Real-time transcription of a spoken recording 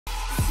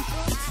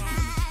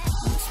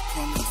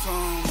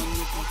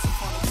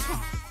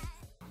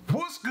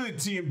What's good,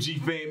 TMG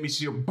fam?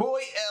 It's your boy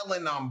L,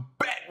 and I'm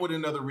back with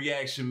another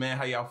reaction, man.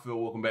 How y'all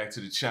feel? Welcome back to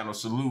the channel.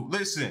 Salute.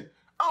 Listen,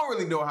 I don't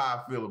really know how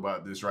I feel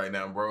about this right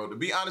now, bro. To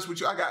be honest with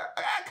you, I got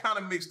kind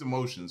of mixed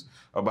emotions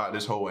about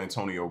this whole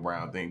Antonio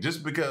Brown thing.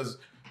 Just because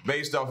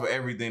based off of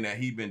everything that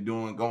he's been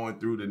doing, going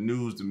through the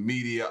news, the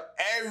media,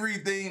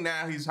 everything,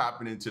 now he's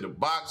hopping into the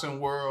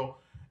boxing world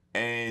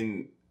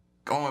and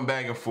going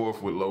back and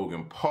forth with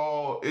Logan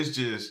Paul. It's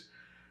just,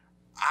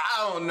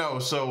 I don't know.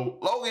 So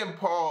Logan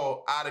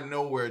Paul out of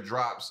nowhere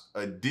drops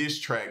a diss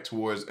track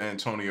towards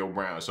Antonio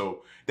Brown.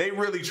 So they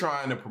really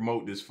trying to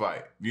promote this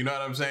fight. You know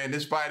what I'm saying?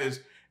 This fight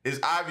is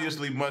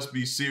obviously must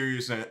be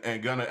serious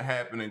and gonna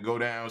happen and go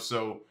down.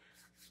 So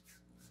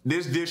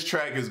this diss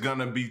track is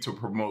gonna be to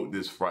promote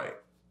this fight,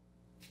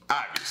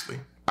 obviously.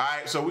 All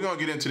right, so we're gonna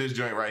get into this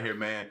joint right here,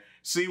 man.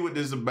 See what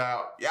this is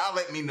about. Y'all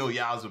let me know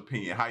y'all's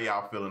opinion. How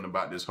y'all feeling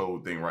about this whole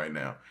thing right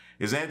now?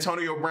 Is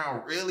Antonio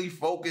Brown really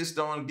focused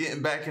on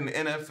getting back in the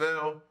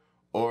NFL?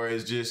 Or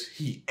is just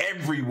he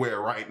everywhere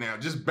right now,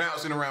 just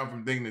bouncing around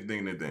from thing to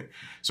thing to thing?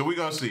 So we're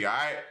gonna see, all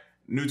right?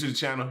 New to the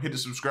channel, hit the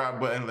subscribe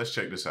button. Let's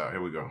check this out.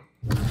 Here we go.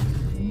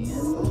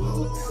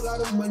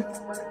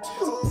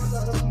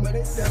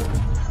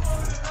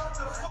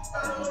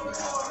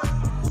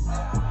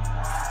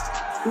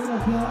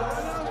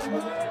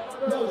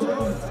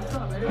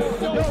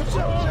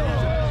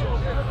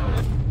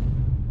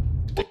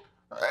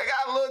 They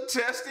got a little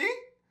testy,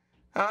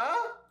 huh?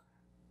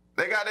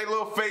 They got their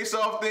little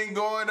face-off thing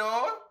going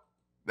on.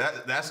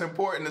 That's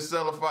important to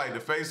sell a fight. The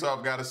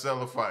face-off got to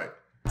sell a fight.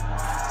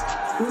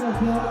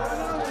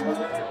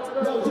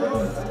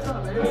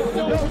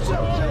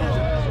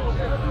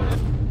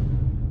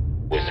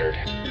 Wizard.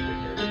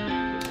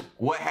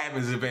 What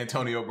happens if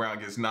Antonio Brown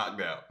gets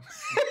knocked out?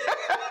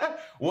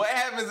 What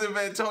happens if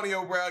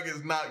Antonio Brown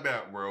gets knocked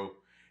out, bro?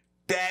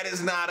 That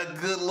is not a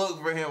good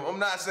look for him. I'm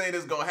not saying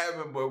it's gonna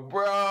happen, but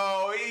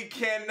bro, he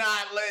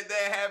cannot let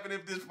that happen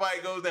if this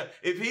fight goes down.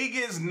 If he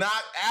gets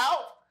knocked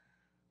out,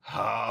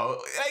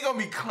 oh, they gonna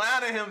be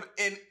clowning him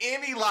in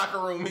any locker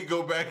room he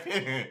go back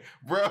in,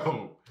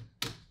 bro.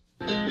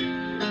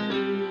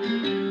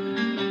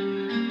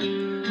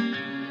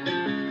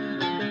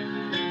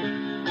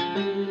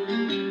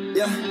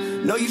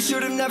 No, you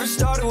should have never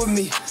started with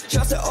me.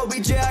 Shouts to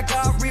OBJ, I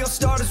got real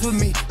starters with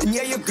me. And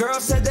yeah, your girl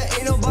said that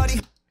ain't nobody.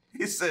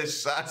 He said,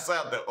 shots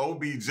out to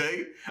OBJ.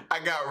 I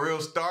got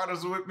real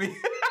starters with me.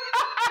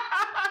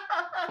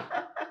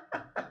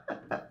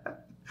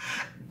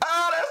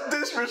 Oh, that's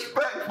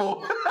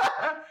disrespectful.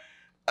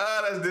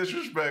 Oh, that's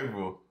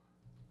disrespectful.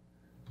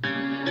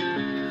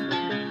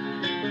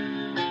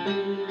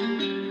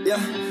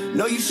 Yeah.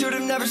 No, you should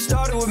have never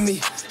started with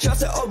me. Shouts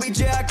to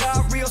OBJ, I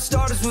got real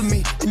starters with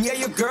me. And yeah,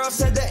 your girl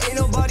said that ain't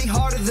nobody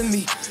harder than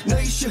me. No,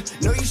 you should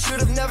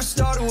have never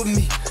started with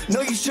me.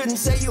 No, you shouldn't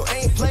say you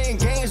ain't playing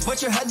games,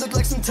 but your head look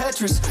like some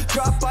Tetris.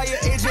 Dropped by your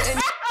agent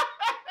and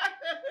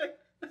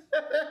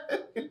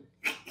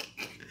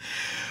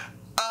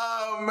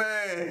oh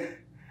man,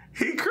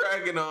 he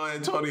cracking on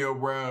Antonio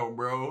Brown,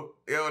 bro.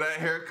 Yo, that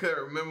haircut,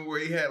 remember where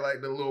he had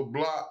like the little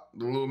block,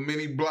 the little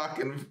mini block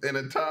in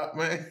the top,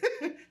 man?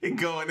 He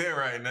going in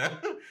right now.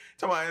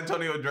 Talking about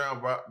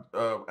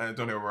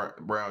Antonio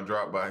Brown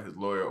dropped by his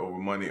lawyer over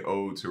money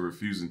owed to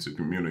refusing to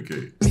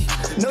communicate.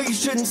 no, you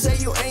shouldn't say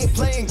you ain't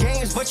playing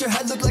games, but your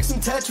head look like some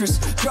Tetris.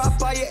 Dropped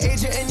by your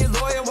agent and your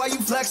lawyer while you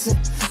flexing.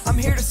 I'm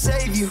here to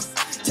save you,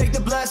 take the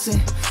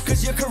blessing,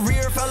 cause your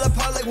career fell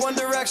apart like One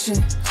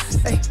Direction.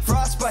 Hey,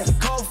 frostbite,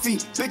 cold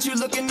feet, bitch you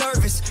looking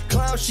nervous.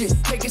 Clown shit,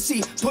 take a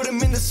seat, put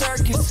him in the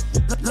circus.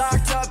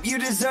 Locked up, you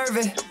deserve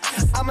it.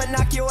 I'ma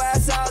knock your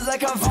ass out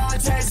like a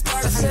Vontaze.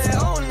 I said,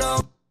 oh no.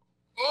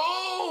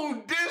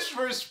 Oh,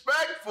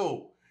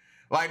 disrespectful.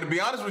 Like, to be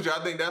honest with you,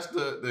 I think that's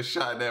the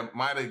shot that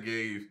might have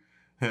gave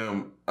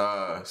him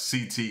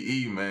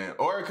CTE, man.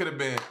 Or it could have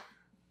been,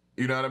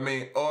 you know what I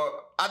mean?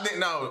 Or I think,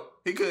 no,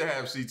 he could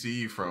have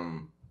CTE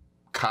from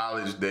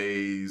college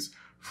days,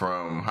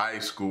 from high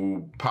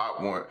school, Pop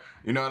Warner.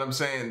 You know what I'm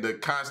saying? The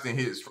constant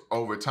hits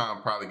over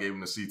time probably gave him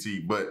the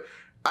CTE. But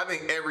I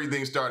think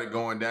everything started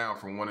going down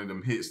from one of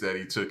them hits that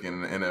he took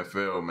in the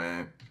NFL,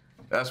 man.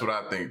 That's what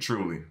I think,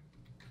 truly.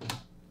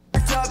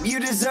 Up, you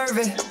deserve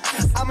it.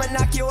 I'ma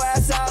knock your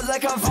ass out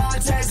like a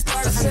Vontaze.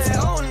 I said,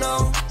 oh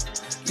no,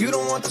 you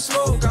don't want the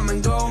smoke, I'm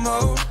in go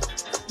mode.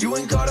 You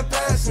ain't got a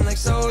pass in like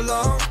so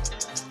long.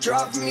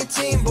 Drop from your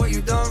team, boy,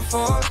 you done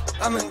for.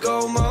 I'm in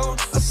go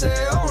mode. I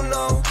said, oh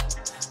no,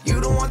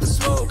 you don't want the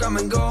smoke, I'm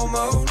in go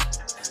mode.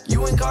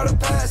 You ain't got a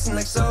pass in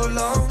like so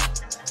long.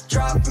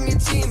 Drop from your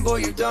team, boy,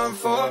 you done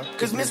for.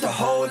 Cause missed a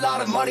whole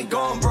lot of money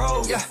going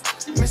broke, yeah.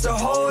 Missed a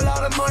whole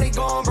lot of money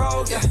going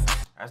broke, yeah.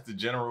 That's the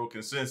general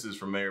consensus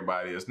from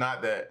everybody. It's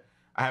not that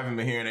I haven't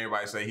been hearing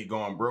everybody say he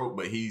going broke,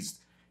 but he's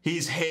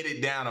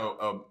headed down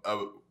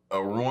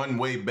a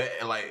runway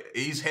back. Like,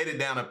 he's headed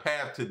down a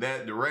path to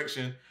that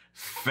direction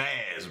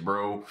fast,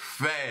 bro.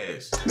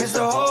 Fast. Missed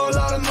a whole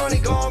lot of money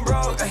going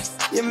broke. Ay,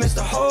 you missed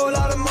a whole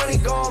lot of money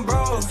going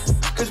broke.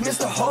 Cause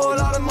missed a whole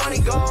lot of money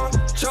gone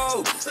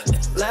choke.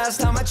 Last Last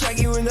time I checked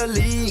you in the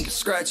league,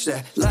 scratch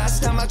that.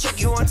 Last time I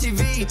checked you on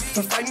TV,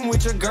 for fighting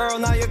with your girl,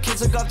 now your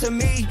kids look up to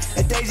me.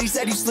 And Daisy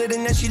said you slid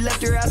and then she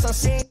left your ass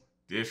unseen.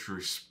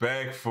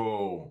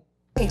 Disrespectful.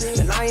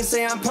 And I ain't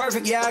say I'm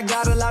perfect, yeah, I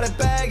got a lot of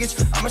baggage.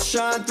 I'ma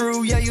shine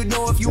through, yeah, you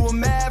know if you a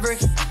maverick.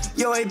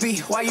 Yo, AB,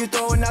 why you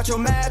throwing out your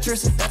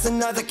mattress? That's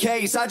another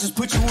case, I just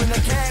put you in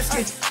the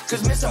casket.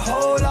 Cause missed a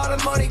whole lot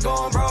of money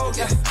going broke,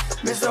 yeah.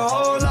 Missed a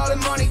whole lot of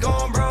money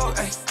going broke,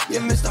 ay. Yeah,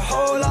 missed a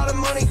whole lot of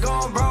money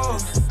going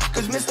broke.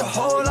 Cause missed a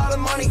whole lot of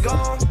money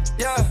gone,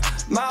 yeah.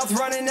 Mouth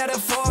running at a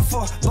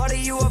 4-4. Buddy,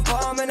 you a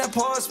bum and a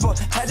poor sport.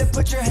 Had to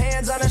put your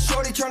hands on a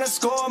shorty trying to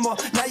score more.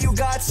 Now you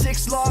got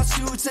 6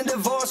 lawsuits and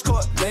divorce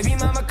court. Baby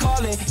mama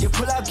calling, you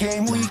pull out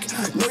game week.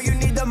 Know you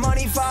need the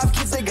money, 5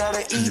 kids, they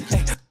gotta eat.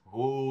 Hey.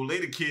 Oh,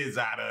 leave the kids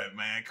out of it,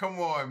 man. Come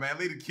on, man.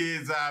 Leave the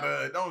kids out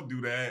of it. Don't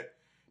do that.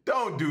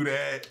 Don't do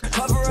that.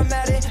 Cover them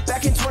at it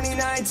back in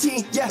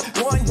 2019. Yeah,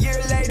 1 year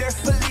later,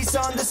 police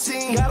on the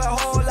scene. Got a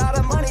whole lot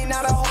of money,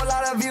 not a whole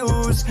lot of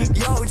views.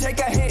 Yo, take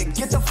a hit,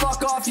 get the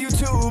fuck off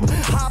YouTube.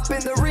 Hop in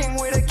the ring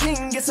with a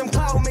king, get some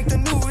clout, make the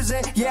news.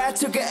 And yeah, I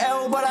took an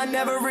L, but I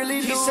never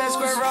really lose. He says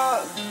square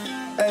up,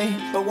 hey,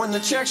 but when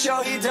the check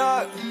show, he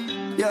dug.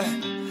 Yeah,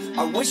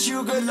 I wish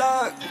you good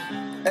luck,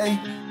 hey,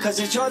 cause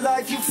it's your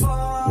life you fuck.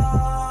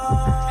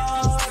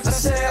 I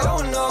say,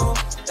 oh no.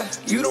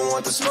 You don't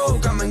want the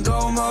smoke, I'm in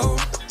go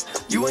mode.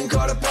 You ain't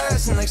caught a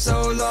passing like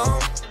so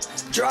long.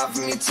 Drop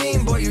from your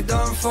team, boy, you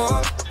done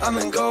for. I'm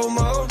in go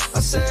mode. I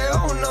say,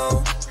 oh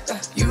no.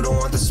 You don't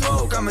want the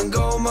smoke, I'm in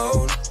go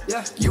mode.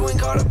 Yeah, you ain't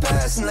caught a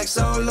passing like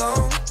so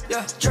long.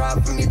 Yeah,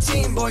 drop from your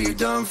team, boy, you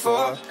done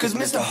for. Cause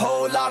missed a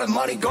whole lot of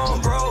money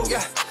gone broke.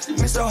 Yeah,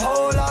 missed a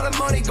whole lot of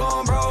money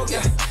gone broke.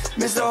 Yeah,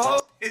 missed a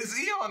whole. Is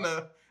he on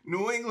the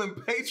New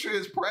England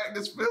Patriots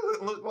practice field,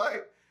 it look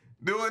like?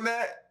 Doing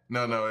that?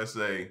 No, it's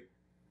a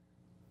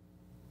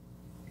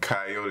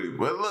Coyote.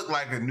 Well, it looked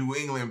like a New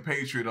England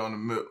Patriot on the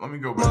middle. Let me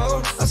go back.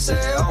 I say,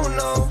 oh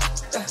no.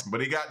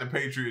 But he got the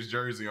Patriots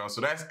jersey on,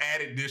 so that's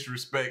added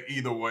disrespect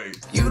either way.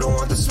 You don't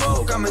want the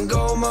smoke, I'm in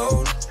go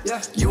mode.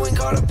 Yeah, you ain't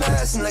caught a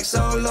passing like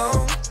so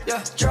long.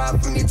 Yeah,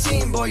 drop from your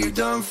team, boy, you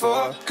done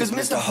for. Cause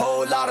missed a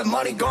whole lot of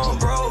money gone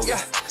broke.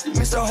 Yeah,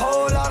 missed a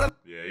whole lot of.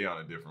 Yeah, he on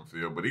a different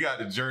field, but he got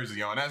the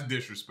jersey on. That's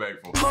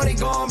disrespectful. Money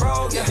gone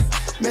broke, yeah.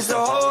 Missed a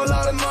whole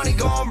lot of money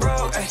gone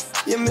broke. Ay,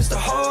 yeah, missed a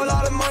whole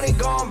lot of money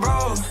gone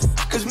broke.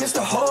 Cause missed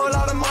a whole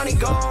lot of money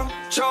gone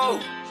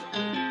choke.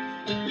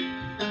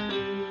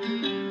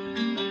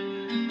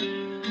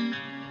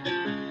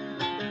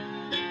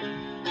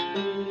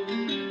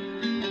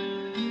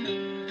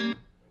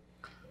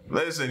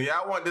 Listen,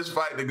 y'all want this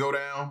fight to go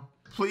down?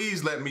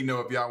 Please let me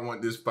know if y'all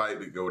want this fight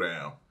to go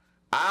down.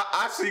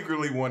 I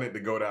secretly want it to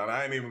go down.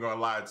 I ain't even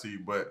gonna lie to you,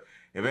 but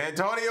if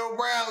Antonio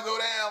Brown go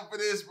down for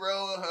this,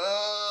 bro,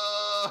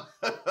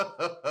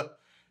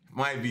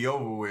 might be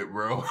over with,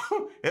 bro.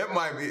 It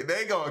might be.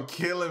 They gonna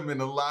kill him in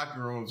the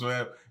locker rooms,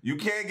 man. You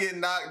can't get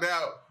knocked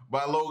out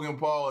by Logan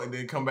Paul and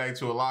then come back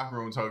to a locker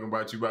room talking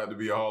about you about to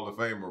be a Hall of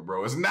Famer,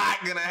 bro. It's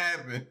not gonna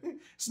happen.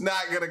 It's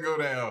not gonna go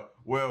down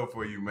well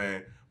for you,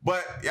 man.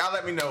 But y'all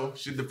let me know,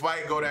 should the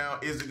fight go down?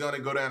 Is it gonna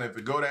go down? If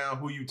it go down,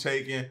 who you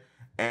taking?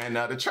 And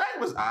the track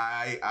was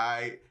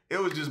it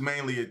was just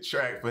mainly a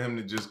track for him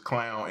to just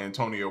clown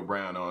Antonio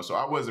Brown on. So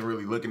I wasn't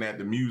really looking at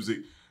the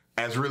music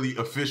as really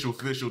official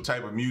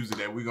type of music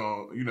that we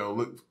gonna,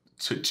 look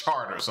to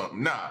chart or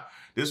something. Nah,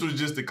 this was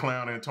just the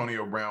clown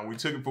Antonio Brown. We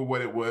took it for what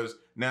it was.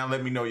 Now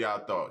let me know y'all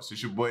thoughts.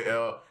 It's your boy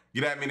L.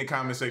 Get at me in the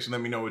comment section.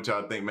 Let me know what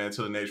y'all think, man.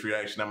 Until the next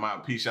reaction, I'm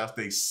out. Peace. Y'all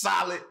stay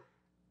solid.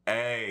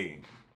 Hey.